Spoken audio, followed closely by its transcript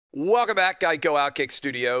Welcome back, Geico Outkick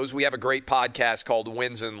Studios. We have a great podcast called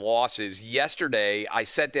Wins and Losses. Yesterday, I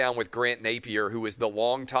sat down with Grant Napear, who is the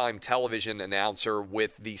longtime television announcer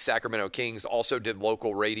with the Sacramento Kings, also did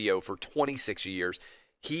local radio for 26 years.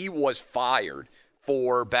 He was fired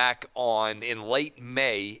for in late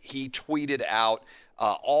May, he tweeted out,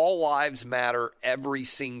 all lives matter, every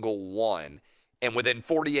single one. And within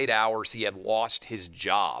 48 hours, he had lost his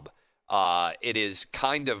job. It is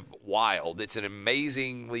kind of wild. It's an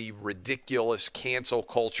amazingly ridiculous cancel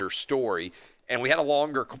culture story. And we had a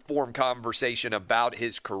longer form conversation about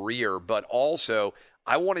his career, but also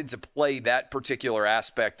I wanted to play that particular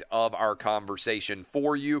aspect of our conversation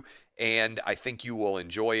for you, and I think you will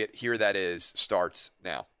enjoy it. Here that is, starts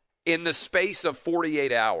now. In the space of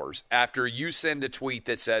 48 hours, after you send a tweet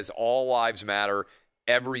that says all lives matter,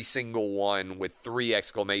 every single one with 3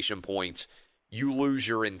 exclamation points, you lose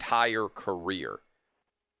your entire career.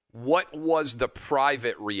 What was the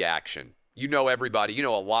private reaction? You know everybody. You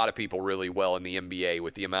know a lot of people really well in the NBA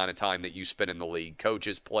with the amount of time that you spend in the league.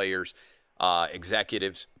 Coaches, players,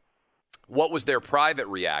 executives. What was their private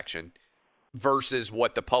reaction versus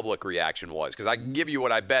what the public reaction was? Because I can give you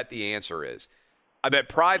what I bet the answer is. I bet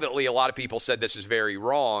privately a lot of people said this is very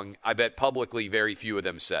wrong. I bet publicly very few of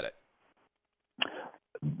them said it.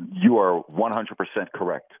 You are 100%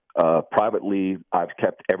 correct. Privately, I've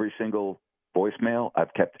kept every single voicemail.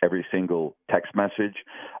 I've kept every single text message.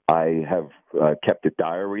 I have kept a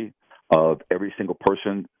diary of every single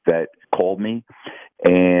person that called me.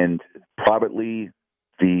 And privately,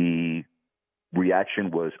 the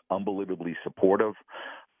reaction was unbelievably supportive.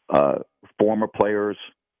 Former players,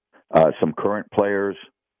 some current players,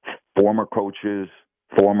 former coaches,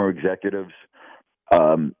 former executives.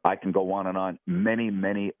 I can go on and on. Many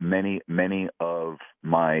of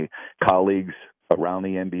my colleagues around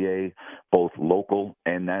the NBA, both local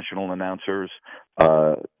and national announcers,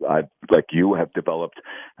 I, like you, have developed,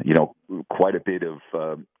 quite a bit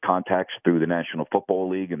of contacts through the National Football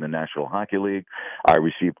League and the National Hockey League. I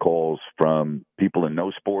received calls from people in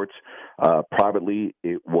no sports. Privately,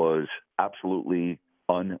 it was absolutely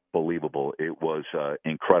unbelievable. It was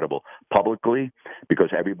incredible. Publicly, because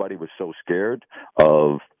everybody was so scared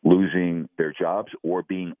of losing their jobs or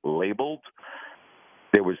being labeled,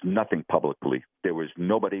 there was nothing publicly. There was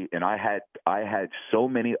nobody, and I had so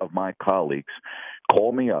many of my colleagues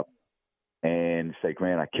call me up and say,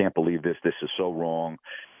 Grant, I can't believe this. This is so wrong.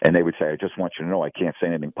 And they would say, I just want you to know I can't say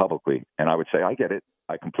anything publicly. And I would say, I get it.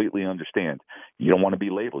 I completely understand. You don't want to be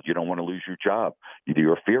labeled. You don't want to lose your job.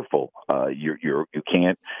 You're fearful. You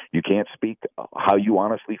can't speak how you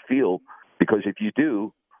honestly feel, because if you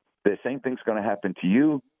do, the same thing's going to happen to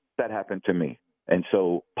you that happened to me. And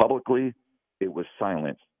so publicly, it was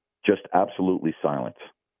silence, just absolutely silence.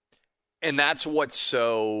 And that's what's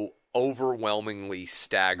so overwhelmingly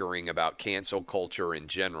staggering about cancel culture in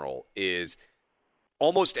general is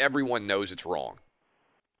almost everyone knows it's wrong.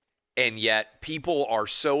 And yet people are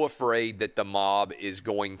so afraid that the mob is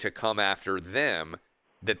going to come after them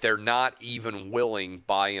that they're not even willing,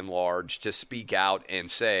 by and large, to speak out and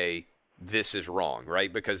say, this is wrong,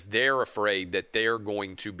 right? Because they're afraid that they're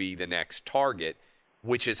going to be the next target,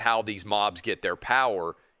 which is how these mobs get their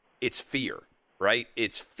power. It's fear, right?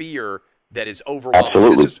 It's fear that is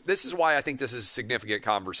overwhelming. This is why I think this is a significant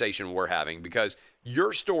conversation we're having, because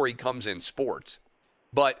your story comes in sports.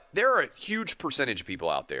 But there are a huge percentage of people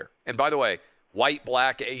out there. And by the way, white,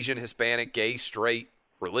 black, Asian, Hispanic, gay, straight,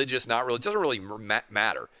 religious, not religious, doesn't really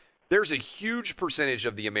matter. There's a huge percentage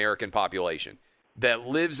of the American population that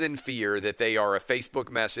lives in fear that they are a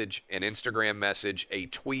Facebook message, an Instagram message, a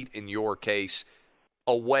tweet in your case,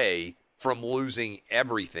 away from losing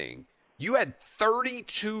everything. You had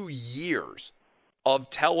 32 years of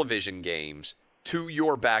television games to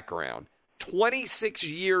your background, 26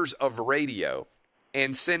 years of radio,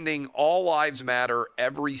 and sending all lives matter,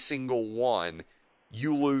 every single one.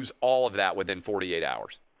 You lose all of that within 48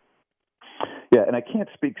 hours. Yeah, and I can't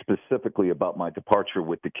speak specifically about my departure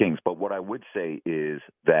with the Kings, but what I would say is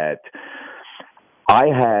that I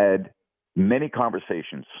had many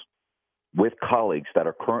conversations with colleagues that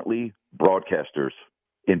are currently broadcasters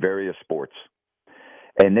in various sports,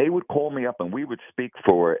 and they would call me up and we would speak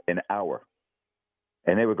for an hour,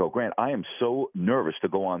 and they would go, Grant, I am so nervous to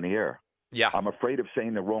go on the air. Yeah. I'm afraid of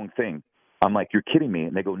saying the wrong thing. I'm like, you're kidding me.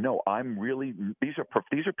 And they go, no, these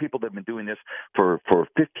are people that have been doing this for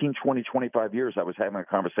 15, 20, 25 years. I was having a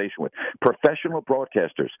conversation with professional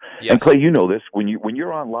broadcasters. Yes. And Clay, you know this, when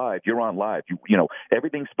you're on live,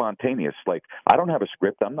 everything's spontaneous. Like, I don't have a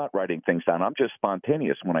script. I'm not writing things down. I'm just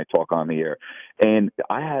spontaneous when I talk on the air. And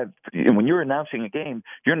when you're announcing a game,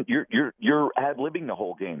 you're ad-libbing the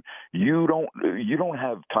whole game. You don't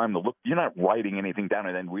have time to look. You're not writing anything down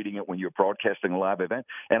and then reading it when you're broadcasting a live event.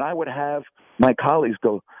 And I would have my colleagues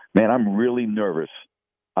go, man, I'm really nervous.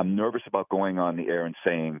 I'm nervous about going on the air and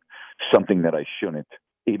saying something that I shouldn't,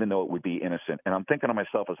 even though it would be innocent. And I'm thinking to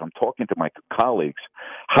myself as I'm talking to my colleagues,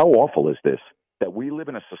 how awful is this? That we live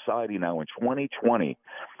in a society now in 2020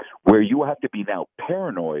 where you have to be now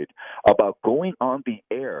paranoid about going on the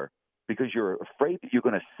air because you're afraid that you're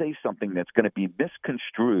going to say something that's going to be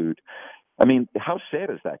misconstrued. I mean, how sad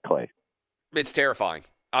is that, Clay? It's terrifying.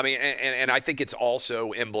 I mean, and I think it's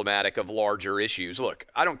also emblematic of larger issues. Look,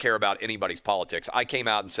 I don't care about anybody's politics. I came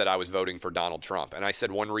out and said I was voting for Donald Trump. And I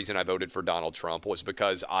said one reason I voted for Donald Trump was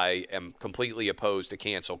because I am completely opposed to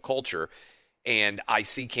cancel culture. And I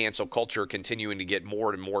see cancel culture continuing to get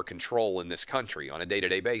more and more control in this country on a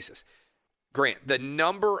day-to-day basis. Grant, the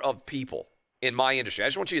number of people in my industry, I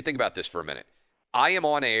just want you to think about this for a minute. I am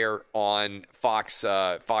on air on Fox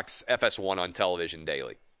FS1 on television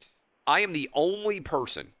daily. I am the only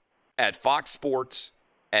person at Fox Sports,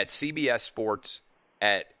 at CBS Sports,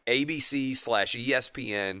 at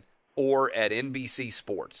ABC/ESPN, or at NBC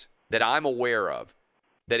Sports that I'm aware of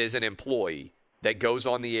that is an employee that goes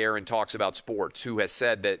on the air and talks about sports who has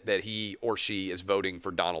said that he or she is voting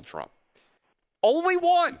for Donald Trump. Only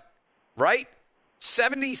one, right?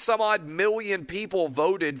 70-some-odd million people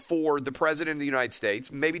voted for the president of the United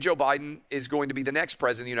States. Maybe Joe Biden is going to be the next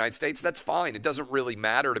president of the United States. That's fine. It doesn't really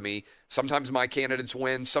matter to me. Sometimes my candidates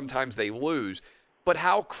win. Sometimes they lose. But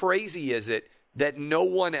how crazy is it that no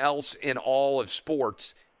one else in all of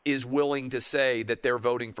sports is willing to say that they're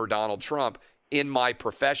voting for Donald Trump? In my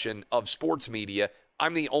profession of sports media,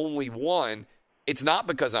 I'm the only one. It's not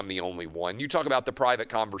because I'm the only one. You talk about the private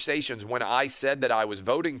conversations. When I said that I was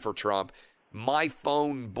voting for Trump, my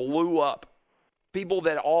phone blew up. People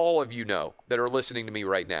that all of you know that are listening to me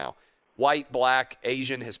right now, white, black,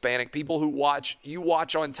 Asian, Hispanic, people who watch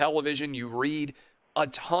on television, you read, a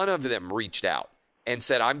ton of them reached out and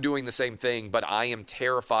said, I'm doing the same thing, but I am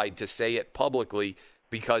terrified to say it publicly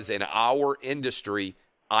because in our industry,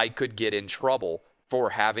 I could get in trouble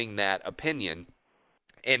for having that opinion.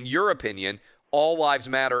 And your opinion, all lives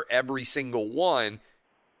matter, every single one,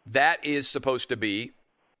 that is supposed to be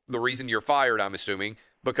the reason you're fired, I'm assuming,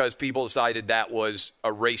 because people decided that was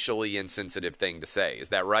a racially insensitive thing to say. Is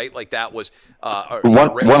that right? Like that was racially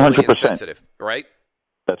 100%. insensitive, right?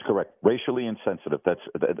 That's correct. Racially insensitive.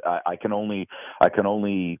 I can only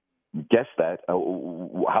guess that.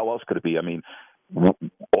 How else could it be? I mean,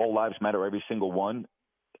 all lives matter, every single one.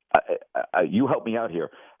 You help me out here.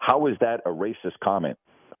 How is that a racist comment?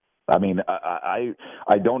 I mean, I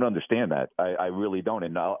don't understand that. I really don't,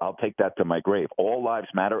 and I'll take that to my grave. All lives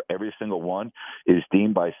matter, every single one is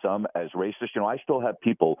deemed by some as racist. You know, I still have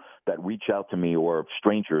people that reach out to me or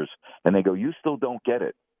strangers, and they go, you still don't get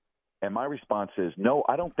it. And my response is, no,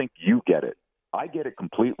 I don't think you get it. I get it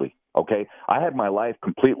completely, okay? I had my life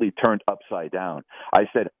completely turned upside down. I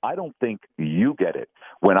said, I don't think you get it.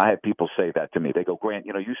 When I have people say that to me, they go, Grant,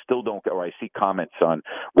 you know, you still don't get, or I see comments on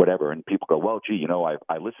whatever, and people go, well, gee, you know,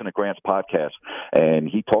 I listened to Grant's podcast, and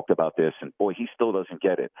he talked about this, and boy, he still doesn't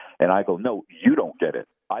get it. And I go, no, you don't get it.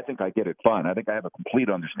 I think I get it fine. I think I have a complete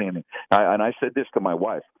understanding. And I said this to my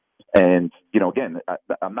wife. And, you know, again,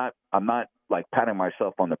 I'm not like patting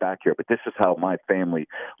myself on the back here, but this is how my family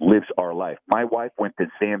lives our life. My wife went to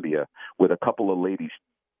Zambia with a couple of ladies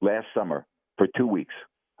last summer for 2 weeks,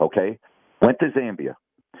 okay? Went to Zambia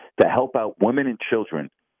to help out women and children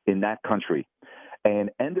in that country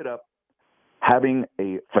and ended up having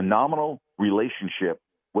a phenomenal relationship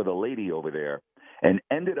with a lady over there and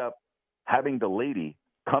ended up having the lady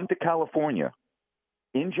come to California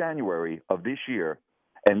in January of this year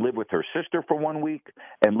and live with her sister for 1 week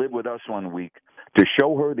and live with us 1 week to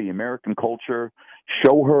show her the American culture,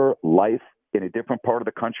 show her life in a different part of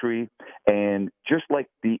the country, and just like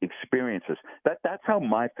the experiences. That's how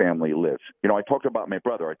my family lives. You know, I talked about my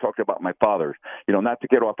brother. I talked about my father. You know, not to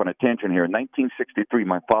get off on a tangent here, in 1963,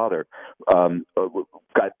 my father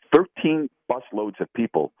got 13 busloads of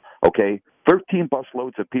people, okay, 13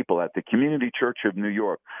 busloads of people at the Community Church of New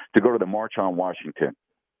York to go to the March on Washington.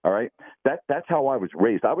 All right. That's how I was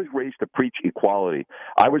raised. I was raised to preach equality.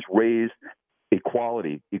 I was raised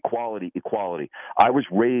equality. I was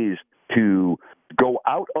raised to Go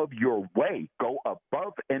out of your way. Go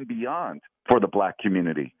above and beyond for the black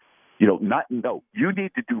community. You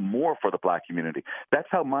need to do more for the black community. That's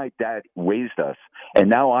how my dad raised us. And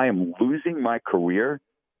now I am losing my career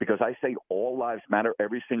because I say all lives matter,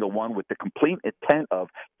 every single one, with the complete intent of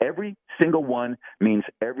every single one means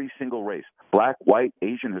every single race. Black, white,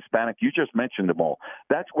 Asian, Hispanic, you just mentioned them all.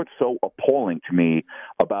 That's what's so appalling to me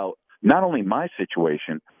about not only my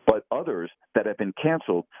situation, but others that have been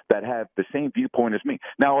canceled that have the same viewpoint as me.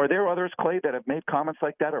 Now, are there others, Clay, that have made comments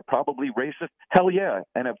like that are probably racist? Hell yeah.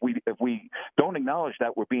 And if we don't acknowledge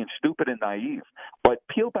that, we're being stupid and naive. But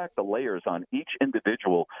peel back the layers on each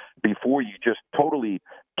individual before you just totally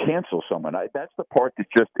cancel someone. That's the part that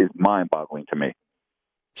just is mind-boggling to me.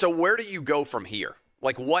 So where do you go from here?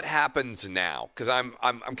 Like, what happens now? Because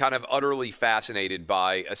I'm kind of utterly fascinated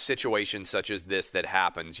by a situation such as this that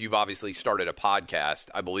happens. You've obviously started a podcast.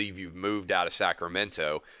 I believe you've moved out of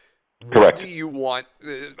Sacramento. Correct. What do you want?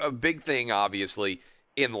 A big thing, obviously,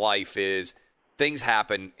 in life is things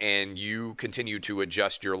happen and you continue to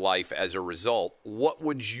adjust your life as a result. What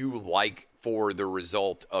would you like for the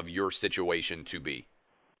result of your situation to be?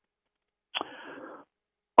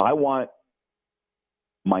 I want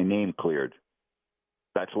my name cleared.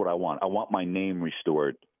 That's what I want. I want my name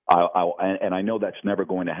restored. And I know that's never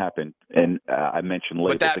going to happen. And I mentioned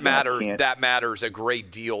later. But that matters a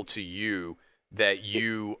great deal to you, that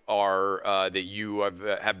you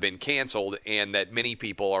have been canceled, and that many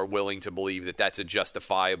people are willing to believe that that's a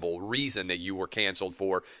justifiable reason that you were canceled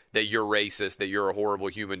for, that you're racist, that you're a horrible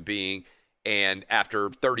human being. And after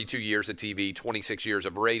 32 years of TV, 26 years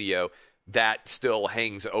of radio, that still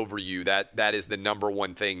hangs over you. That is the number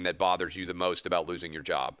one thing that bothers you the most about losing your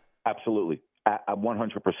job. Absolutely.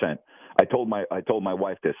 100%. I told my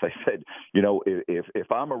wife this. I said,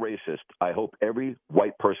 if I'm a racist, I hope every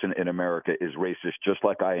white person in America is racist just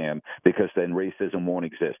like I am, because then racism won't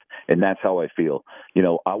exist. And that's how I feel.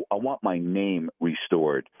 I want my name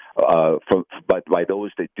restored by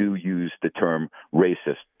those that do use the term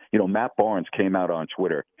racist. Matt Barnes came out on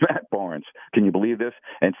Twitter. Matt Barnes, can you believe this?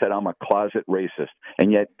 And said, I'm a closet racist.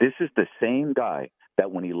 And yet this is the same guy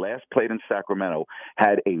that when he last played in Sacramento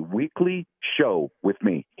had a weekly show with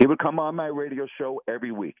me. He would come on my radio show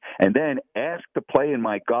every week and then ask to play in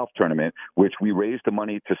my golf tournament, which we raised the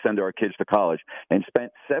money to send our kids to college, and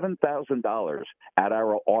spent $7,000 at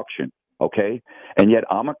our auction. Okay? And yet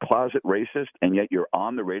I'm a closet racist, and yet you're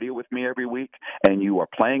on the radio with me every week, and you are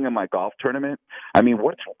playing in my golf tournament. I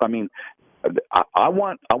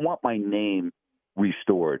want my name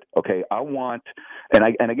restored. Okay?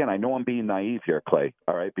 And again, I know I'm being naive here, Clay,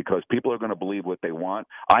 all right, because people are going to believe what they want.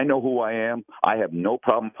 I know who I am. I have no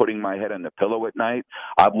problem putting my head on the pillow at night.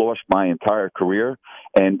 I've lost my entire career.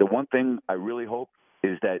 And the one thing I really hope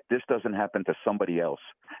is that this doesn't happen to somebody else.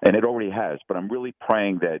 And it already has. But I'm really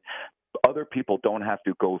praying that other people don't have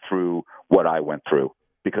to go through what I went through,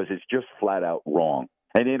 because it's just flat out wrong.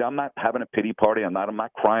 And I'm not having a pity party. I'm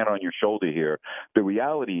not crying on your shoulder here. The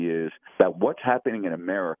reality is that what's happening in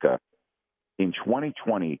America in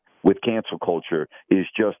 2020 with cancel culture is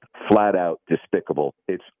just flat out despicable.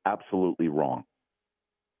 It's absolutely wrong.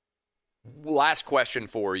 Last question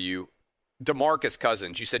for you. DeMarcus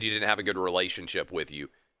Cousins, you said you didn't have a good relationship with you.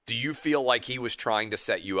 Do you feel like he was trying to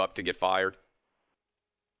set you up to get fired?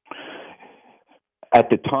 At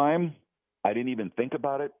the time, I didn't even think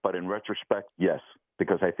about it, but in retrospect, yes,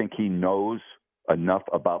 because I think he knows enough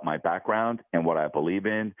about my background and what I believe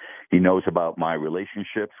in. He knows about my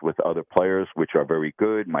relationships with other players, which are very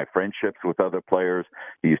good, my friendships with other players.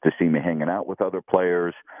 He used to see me hanging out with other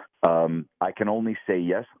players. I can only say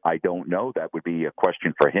yes, I don't know. That would be a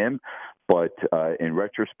question for him. But in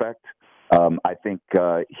retrospect, I think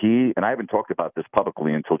he, and I haven't talked about this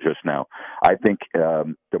publicly until just now, I think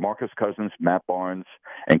DeMarcus Cousins, Matt Barnes,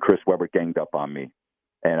 and Chris Webber ganged up on me.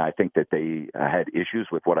 And I think that they had issues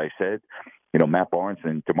with what I said. Matt Barnes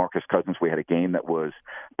and DeMarcus Cousins, we had a game that was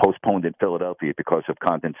postponed in Philadelphia because of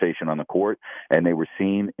condensation on the court, and they were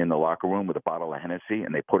seen in the locker room with a bottle of Hennessy,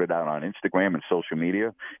 and they put it out on Instagram and social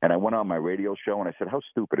media. And I went on my radio show, and I said, how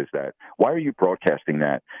stupid is that? Why are you broadcasting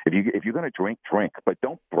that? If you're going to drink, but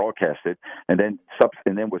don't broadcast it. And then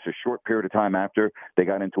was a short period of time after, they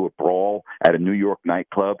got into a brawl at a New York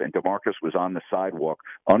nightclub, and DeMarcus was on the sidewalk,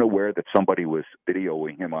 unaware that somebody was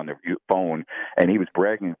videoing him on their phone, and he was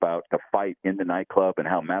bragging about the fight in the nightclub and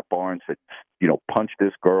how Matt Barnes had, punched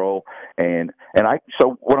this girl.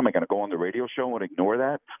 So what am I going to go on the radio show and ignore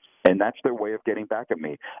that? And that's their way of getting back at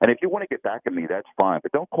me. And if you want to get back at me, that's fine.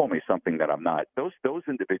 But don't call me something that I'm not. Those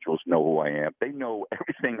individuals know who I am. They know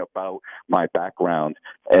everything about my background.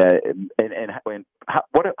 And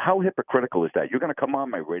how hypocritical is that? You're going to come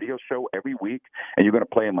on my radio show every week and you're going to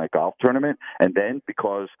play in my golf tournament. And then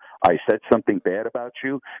because I said something bad about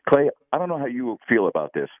you, Clay, I don't know how you feel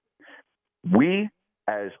about this. We,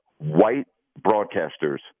 as white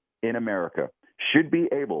broadcasters in America, should be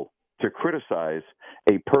able to criticize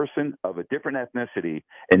a person of a different ethnicity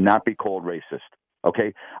and not be called racist.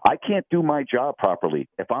 Okay? I can't do my job properly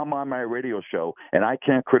if I'm on my radio show and I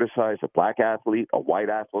can't criticize a black athlete, a white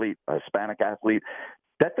athlete, a Hispanic athlete.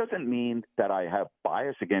 That doesn't mean that I have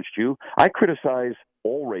bias against you. I criticize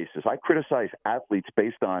all races. I criticize athletes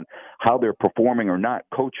based on how they're performing or not,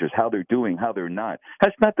 coaches, how they're doing, how they're not.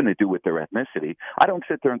 Has nothing to do with their ethnicity. I don't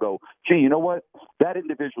sit there and go, gee, you know what? That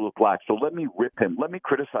individual is black, so let me rip him. Let me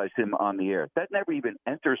criticize him on the air. That never even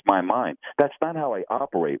enters my mind. That's not how I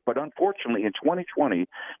operate. But unfortunately, in 2020,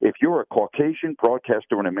 if you're a Caucasian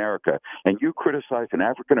broadcaster in America and you criticize an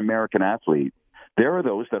African-American athlete, there are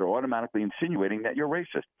those that are automatically insinuating that you're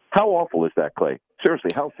racist. How awful is that, Clay?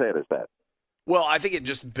 Seriously, how sad is that? Well, I think it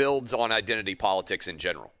just builds on identity politics in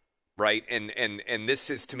general, right? And this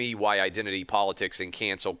is, to me, why identity politics and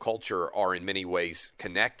cancel culture are in many ways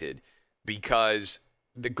connected, because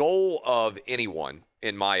the goal of anyone,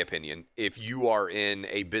 in my opinion, if you are in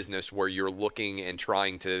a business where you're looking and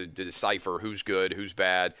trying to decipher who's good, who's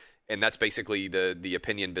bad, and that's basically the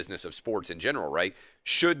opinion business of sports in general, right,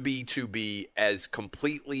 should be to be as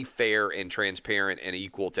completely fair and transparent and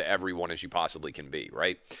equal to everyone as you possibly can be,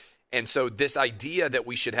 right? And so this idea that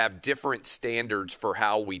we should have different standards for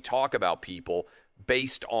how we talk about people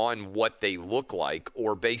based on what they look like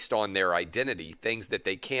or based on their identity, things that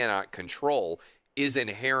they cannot control, is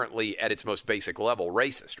inherently at its most basic level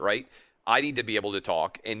racist, right? I need to be able to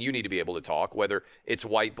talk, and you need to be able to talk, whether it's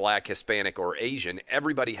white, black, Hispanic, or Asian.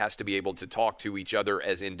 Everybody has to be able to talk to each other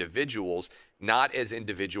as individuals, not as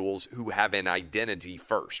individuals who have an identity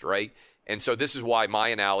first, right? And so this is why my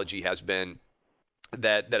analogy has been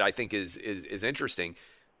that I think is interesting.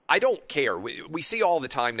 I don't care. We see all the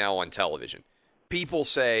time now on television. People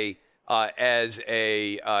say, as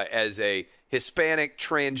a Hispanic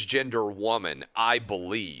transgender woman, I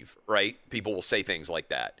believe, right? People will say things like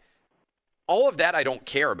that. All of that I don't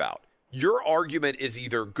care about. Your argument is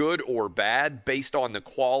either good or bad based on the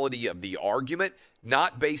quality of the argument,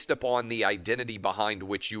 not based upon the identity behind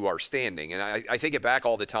which you are standing. And I take it back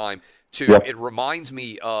all the time to, It reminds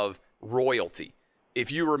me of royalty. If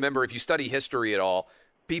you remember, if you study history at all,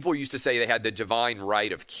 people used to say they had the divine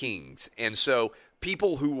right of kings. And so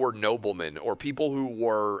people who were noblemen or people who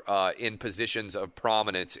were in positions of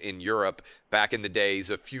prominence in Europe back in the days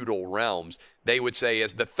of feudal realms, they would say,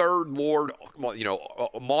 as the third Lord,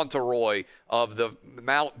 Monteroy of the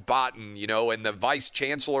Mountbatten, and the vice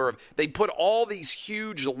chancellor, they'd put all these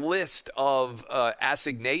huge list of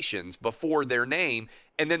assignations before their name,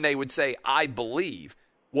 and then they would say, I believe.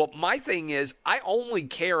 Well, my thing is, I only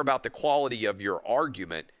care about the quality of your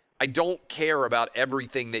argument. I don't care about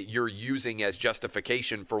everything that you're using as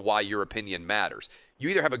justification for why your opinion matters. You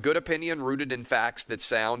either have a good opinion rooted in facts that's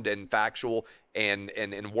sound and factual and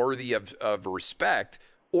worthy of respect,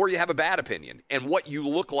 or you have a bad opinion. And what you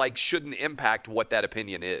look like shouldn't impact what that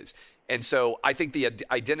opinion is. And so I think the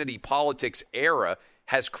identity politics era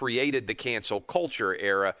has created the cancel culture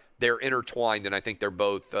era. They're intertwined, and I think they're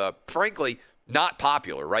both, frankly, not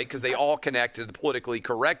popular, right? Because they all connect to the politically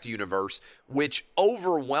correct universe, which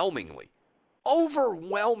overwhelmingly,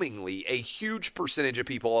 a huge percentage of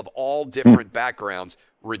people of all different backgrounds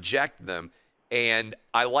reject them. And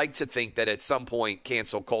I like to think that at some point,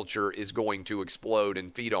 cancel culture is going to explode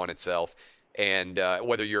and feed on itself. And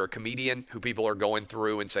whether you're a comedian who people are going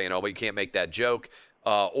through and saying, oh, but you can't make that joke,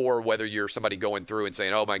 or whether you're somebody going through and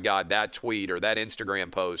saying, oh, my God, that tweet or that Instagram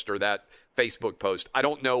post or that Facebook post, I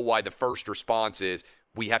don't know why the first response is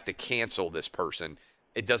we have to cancel this person.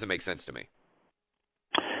 It doesn't make sense to me.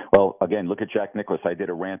 Well, again, look at Jack Nicklaus. I did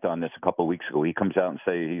a rant on this a couple of weeks ago. He comes out and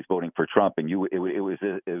says he's voting for Trump, and it was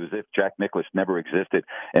as if Jack Nicklaus never existed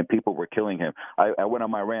and people were killing him. I went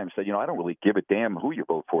on my rant and said, I don't really give a damn who you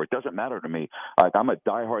vote for. It doesn't matter to me. I'm a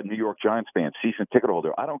diehard New York Giants fan, season ticket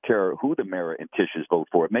holder. I don't care who the mayor and Tisches vote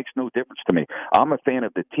for. It makes no difference to me. I'm a fan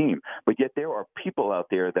of the team. But yet there are people out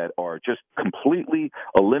there that are just completely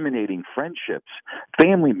eliminating friendships,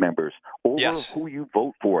 family members, over who you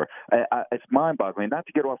vote for. It's mind-boggling. Not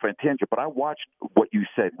to get off off on a tangent, but I watched what you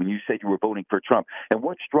said when you said you were voting for Trump. And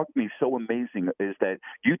what struck me so amazing is that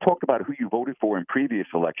you talked about who you voted for in previous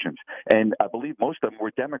elections. And I believe most of them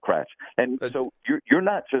were Democrats. And so you're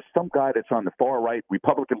not just some guy that's on the far right,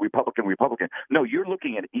 Republican. No, you're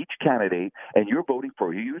looking at each candidate and you're voting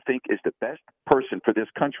for who you think is the best person for this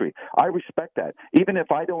country. I respect that. Even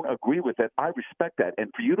if I don't agree with it, I respect that.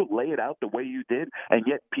 And for you to lay it out the way you did, and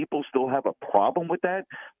yet people still have a problem with that,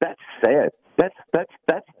 that's sad.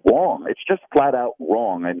 That's wrong. It's just flat out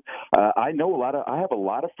wrong. And I have a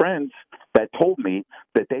lot of friends that told me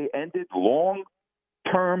that they ended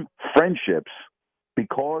long-term friendships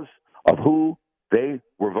because of who they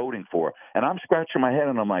were voting for. And I'm scratching my head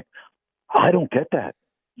and I'm like, I don't get that.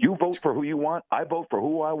 You vote for who you want. I vote for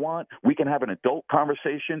who I want. We can have an adult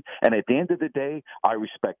conversation. And at the end of the day, I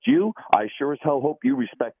respect you. I sure as hell hope you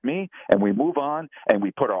respect me. And we move on and we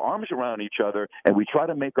put our arms around each other and we try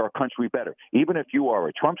to make our country better. Even if you are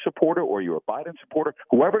a Trump supporter or you're a Biden supporter,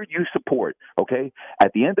 whoever you support, okay?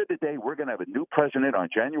 At the end of the day, we're going to have a new president on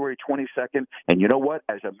January 22nd. And you know what?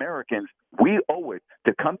 As Americans, we owe it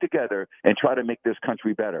to come together and try to make this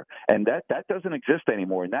country better. And that doesn't exist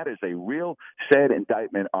anymore. And that is a real sad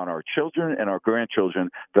indictment on our children and our grandchildren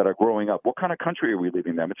that are growing up. What kind of country are we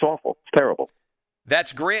leaving them? It's awful. It's terrible.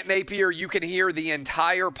 That's Grant Napear. You can hear the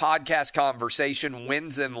entire podcast conversation,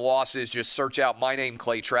 wins and losses. Just search out my name,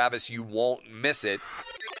 Clay Travis. You won't miss it.